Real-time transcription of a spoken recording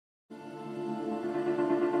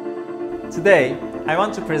Today, I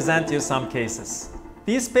want to present you some cases.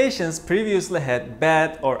 These patients previously had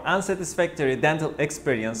bad or unsatisfactory dental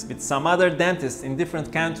experience with some other dentists in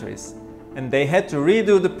different countries, and they had to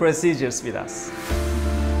redo the procedures with us.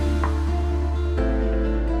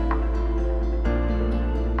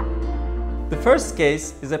 The first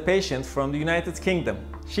case is a patient from the United Kingdom.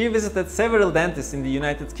 She visited several dentists in the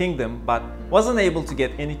United Kingdom but wasn't able to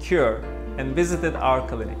get any cure and visited our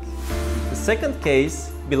clinic. The second case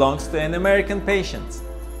belongs to an American patient.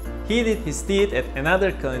 He did his teeth at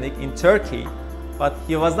another clinic in Turkey, but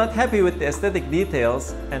he was not happy with the aesthetic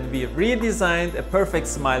details and we redesigned a perfect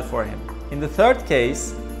smile for him. In the third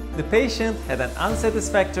case, the patient had an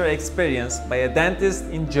unsatisfactory experience by a dentist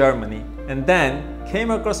in Germany and then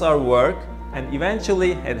came across our work and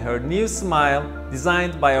eventually had her new smile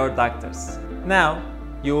designed by our doctors. Now,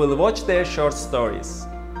 you will watch their short stories.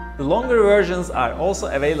 The longer versions are also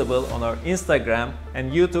available on our Instagram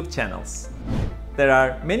and YouTube channels. There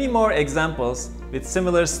are many more examples with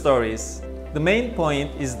similar stories. The main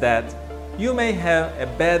point is that you may have a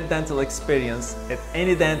bad dental experience at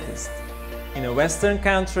any dentist, in a Western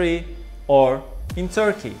country or in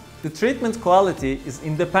Turkey. The treatment quality is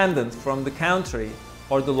independent from the country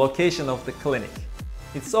or the location of the clinic.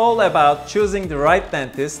 It's all about choosing the right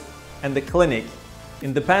dentist and the clinic,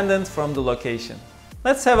 independent from the location.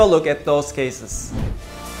 Let's have a look at those cases.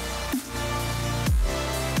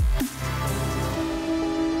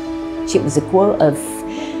 It was a quote of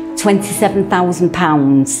 £27,000,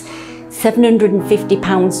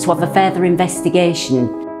 £750 to have a further investigation.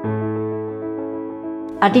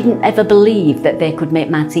 I didn't ever believe that they could make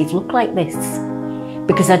my teeth look like this,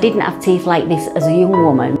 because I didn't have teeth like this as a young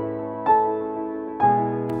woman.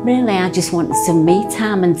 Really, I just wanted some me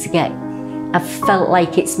time and I felt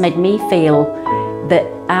like it's made me feel that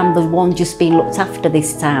I'm the one just being looked after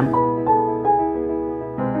this time.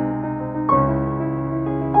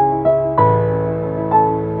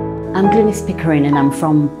 I'm Glynes Pickering and I'm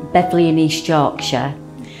from Beverley in East Yorkshire,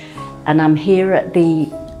 and I'm here at the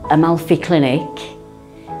Maltepe Clinic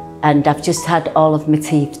and I've just had all of my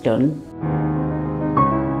teeth done.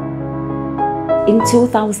 In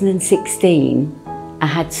 2016 I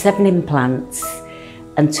had 7 implants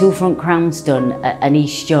and 2 front crowns done at an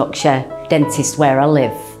East Yorkshire dentist where I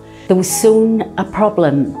live. There was soon a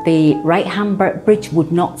problem. The right hand bridge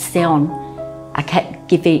would not stay on. I kept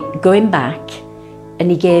going back and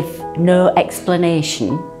he gave no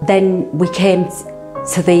explanation. Then we came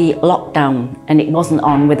to the lockdown and it wasn't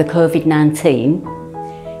on with the COVID-19.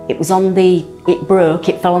 It was on it broke,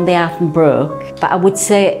 it fell on the earth and broke. But I would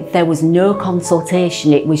say there was no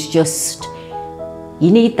consultation, it was just, you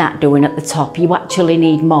need that doing at the top, you actually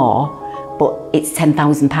need more, but it's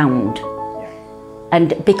 £10,000.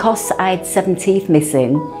 And because I had 7 teeth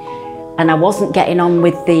missing and I wasn't getting on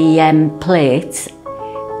with the plate,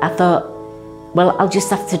 I thought, well, I'll just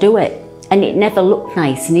have to do it. And it never looked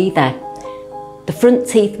nice neither. The front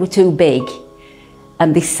teeth were too big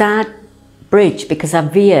and the side bridge, because I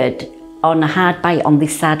veered on a hard bite on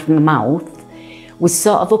this side of my mouth, was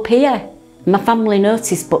sort of up here. My family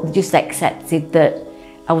noticed, but they just accepted that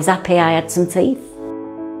I was happy I had some teeth.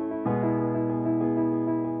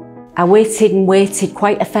 I waited and waited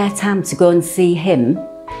quite a fair time to go and see him,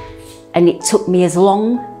 and it took me as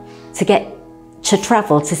long to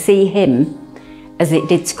travel to see him as it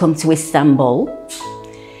did to come to Istanbul.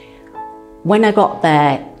 When I got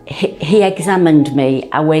there, he examined me.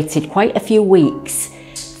 I waited quite a few weeks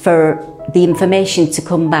for the information to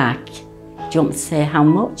come back. Do you want me to say how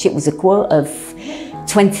much? It was a quote of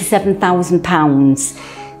 £27,000,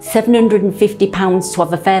 £750 to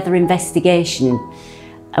have a further investigation.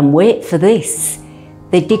 And wait for this,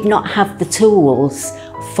 they did not have the tools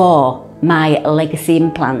for my legacy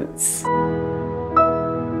implants.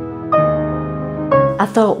 I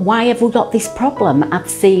thought, why have we got this problem? I've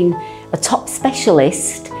seen a top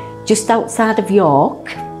specialist just outside of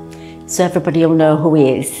York, so everybody will know who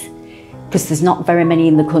he is, because there's not very many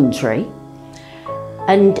in the country.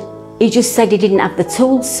 And he just said he didn't have the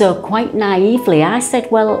tools, so quite naively I said,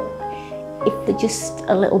 well, if they're just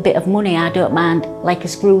a little bit of money, I don't mind, like a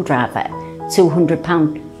screwdriver,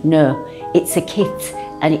 £200. No, it's a kit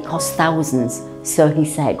and it costs thousands, so he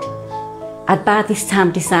said. I'd by this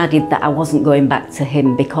time decided that I wasn't going back to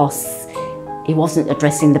him because he wasn't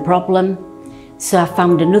addressing the problem. So I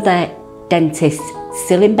found another dentist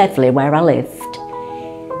still in Beverley where I lived.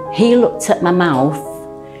 He looked at my mouth,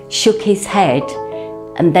 shook his head,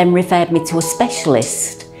 and then referred me to a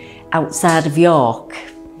specialist outside of York.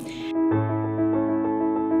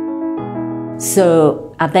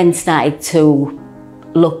 So I then started to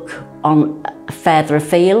look on further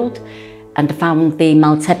afield and I found the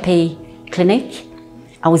Maltepe clinic.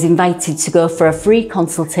 I was invited to go for a free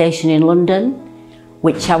consultation in London,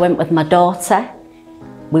 which I went with my daughter.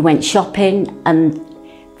 We went shopping and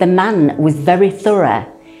the man was very thorough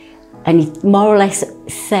and he more or less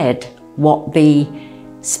said what the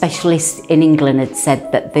specialist in England had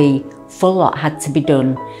said, that the full lot had to be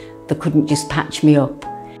done. They couldn't just patch me up.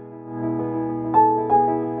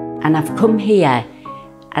 And I've come here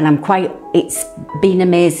and it's been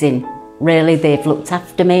amazing. Really, they've looked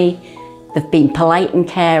after me. They've been polite and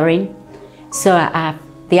caring. So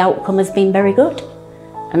the outcome has been very good.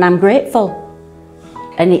 And I'm grateful.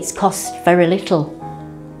 And it's cost very little.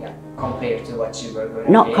 Yeah, compared to what you were going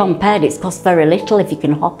to Not pay. compared, it's cost very little if you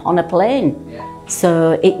can hop on a plane. Yeah.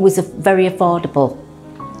 So it was very affordable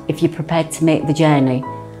if you're prepared to make the journey.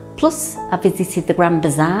 Plus, I visited the Grand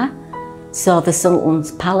Bazaar, saw the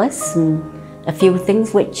Sultan's Palace and a few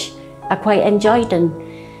things which I quite enjoyed, and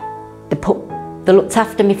they looked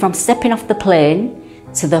after me from stepping off the plane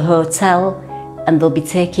to the hotel, and they'll be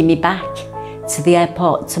taking me back to the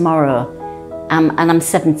airport tomorrow. And I'm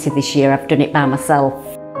 70 this year, I've done it by myself.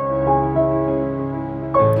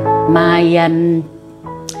 My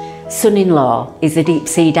son-in-law is a deep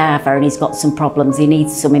sea diver and he's got some problems. He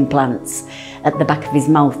needs some implants at the back of his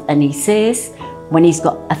mouth, and he says when he's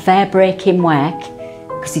got a fair break in work,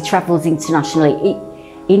 because he travels internationally,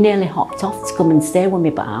 he nearly hopped off to come and stay with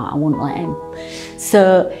me, but I wouldn't let him.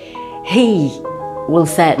 So he will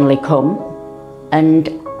certainly come, and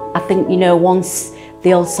I think, you know, once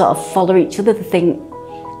they all sort of follow each other, they think,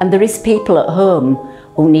 and there is people at home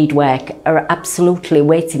who need work, are absolutely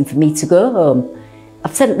waiting for me to go home.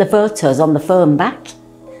 I've sent the photos on the phone back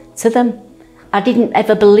to them. I didn't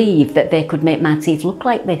ever believe that they could make my teeth look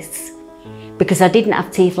like this, because I didn't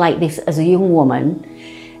have teeth like this as a young woman.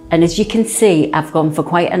 And as you can see, I've gone for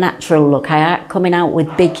quite a natural look. I aren't coming out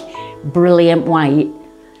with big, brilliant white.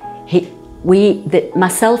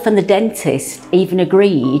 Myself and the dentist even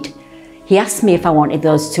agreed. He asked me if I wanted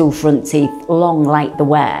those two front teeth long like they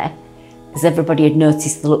were, because everybody had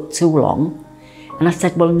noticed they looked too long. And I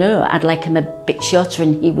said, well, no, I'd like him a bit shorter,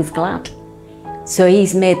 and he was glad. So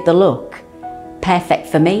he's made the look perfect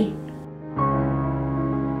for me.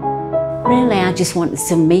 Really, I just wanted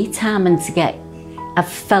some me time and I've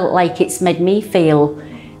felt like it's made me feel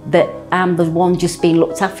that I'm the one just being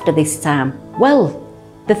looked after this time. Well,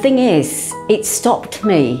 the thing is, it stopped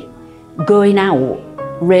me going out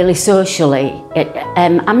really socially.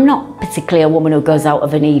 I'm not particularly a woman who goes out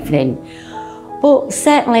of an evening, but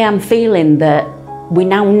certainly I'm feeling that we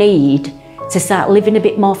now need to start living a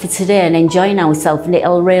bit more for today and enjoying ourselves, and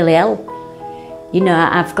it'll really help. You know,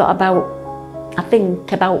 I've got I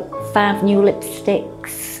think about 5 new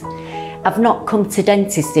lipsticks. I've not come to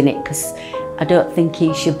dentist in it because I don't think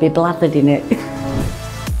he should be blathered in it.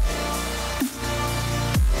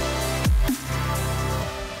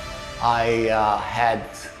 I had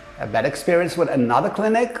a bad experience with another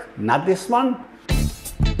clinic, not this one.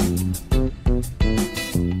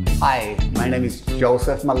 Hi, my name is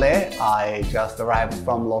Joseph Mallet. I just arrived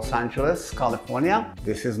from Los Angeles, California.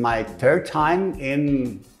 This is my 3rd time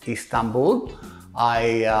in Istanbul.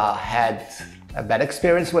 I had a bad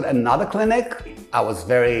experience with another clinic. I was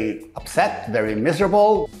very upset, very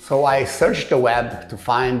miserable. So I searched the web to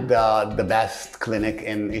find the best clinic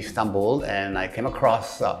in Istanbul, and I came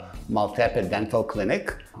across Maltepe Dental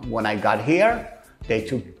Clinic. When I got here, they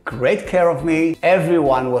took great care of me.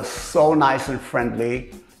 Everyone was so nice and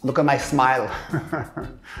friendly. Look at my smile.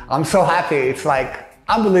 I'm so happy. It's like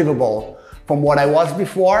unbelievable from what I was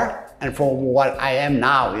before and from what I am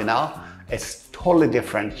now, you know? It's totally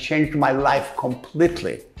different. Changed my life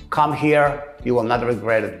completely. Come here, you will not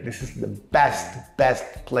regret it. This is the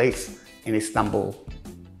best place in Istanbul.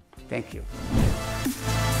 Thank you.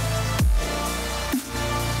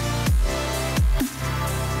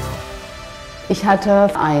 Ich hatte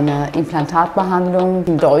eine Implantatbehandlung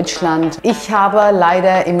in Deutschland. Ich habe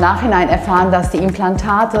leider im Nachhinein erfahren, dass die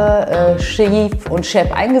Implantate schief und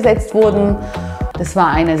schepp eingesetzt wurden. Das war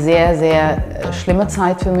eine sehr schlimme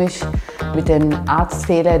Zeit für mich mit den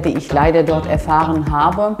Arztfehlern, die ich leider dort erfahren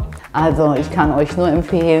habe. Also ich kann euch nur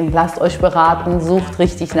empfehlen, lasst euch beraten, sucht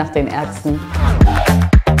richtig nach den Ärzten.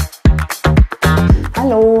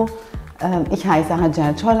 Hallo, ich heiße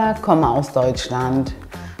Hacer, komme aus Deutschland.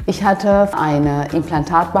 Ich hatte eine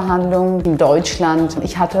Implantatbehandlung in Deutschland.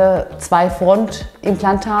 Ich hatte 2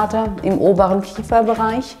 Frontimplantate im oberen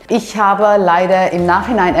Kieferbereich. Ich habe leider im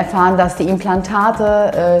Nachhinein erfahren, dass die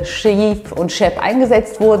Implantate schief und schepp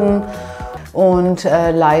eingesetzt wurden. Und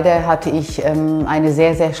leider hatte ich eine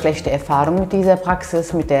sehr schlechte Erfahrung mit dieser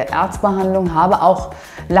Praxis, mit der Erzbehandlung. Habe auch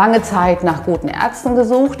lange Zeit nach guten Ärzten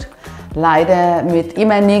gesucht. Leider mit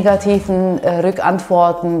immer negativen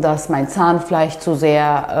Rückantworten, dass mein Zahnfleisch zu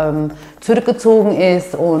sehr zurückgezogen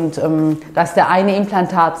ist und dass der eine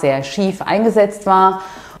Implantat sehr schief eingesetzt war.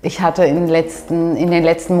 Ich hatte in den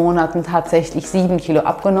letzten Monaten tatsächlich 7 Kilo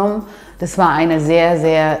abgenommen. Das war eine sehr,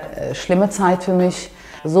 sehr schlimme Zeit für mich.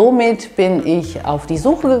 Somit bin ich auf die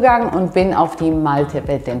Suche gegangen und bin auf die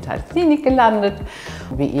Maltepe Dental Clinic gelandet,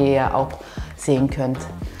 wie ihr ja auch sehen könnt.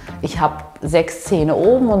 Ich habe 6 Zähne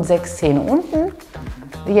oben und 6 Zähne unten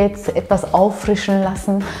jetzt etwas auffrischen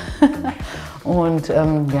lassen und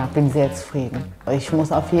ja, bin sehr zufrieden. Ich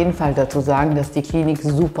muss auf jeden Fall dazu sagen, dass die Klinik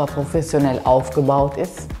super professionell aufgebaut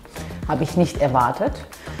ist. Habe ich nicht erwartet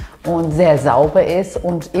und sehr sauber ist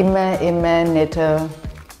und immer nette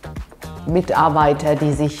Mitarbeiter,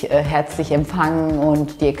 die sich herzlich empfangen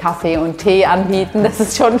und dir Kaffee und Tee anbieten. Das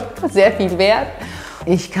ist schon sehr viel wert.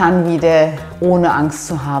 Ich kann wieder, ohne Angst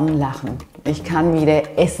zu haben, lachen. Ich kann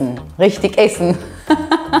wieder essen, richtig essen.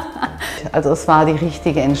 Also es war die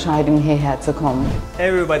richtige Entscheidung, hierher zu kommen.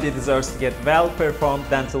 Everybody deserves to get well-performed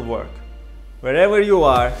dental work. Wherever you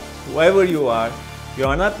are, whoever you are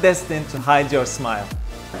not destined to hide your smile.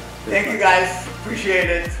 Thank you guys, appreciate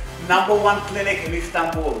it. #1 clinic in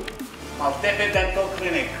Istanbul, Maltepe Dental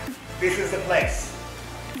Clinic. This is the place.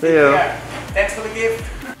 See you. Yeah. Thanks for the gift.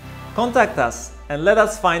 Contact us and let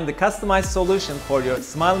us find the customized solution for your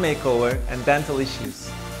smile makeover and dental issues.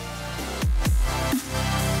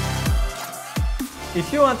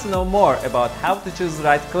 If you want to know more about how to choose the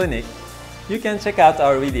right clinic, you can check out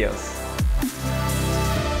our videos.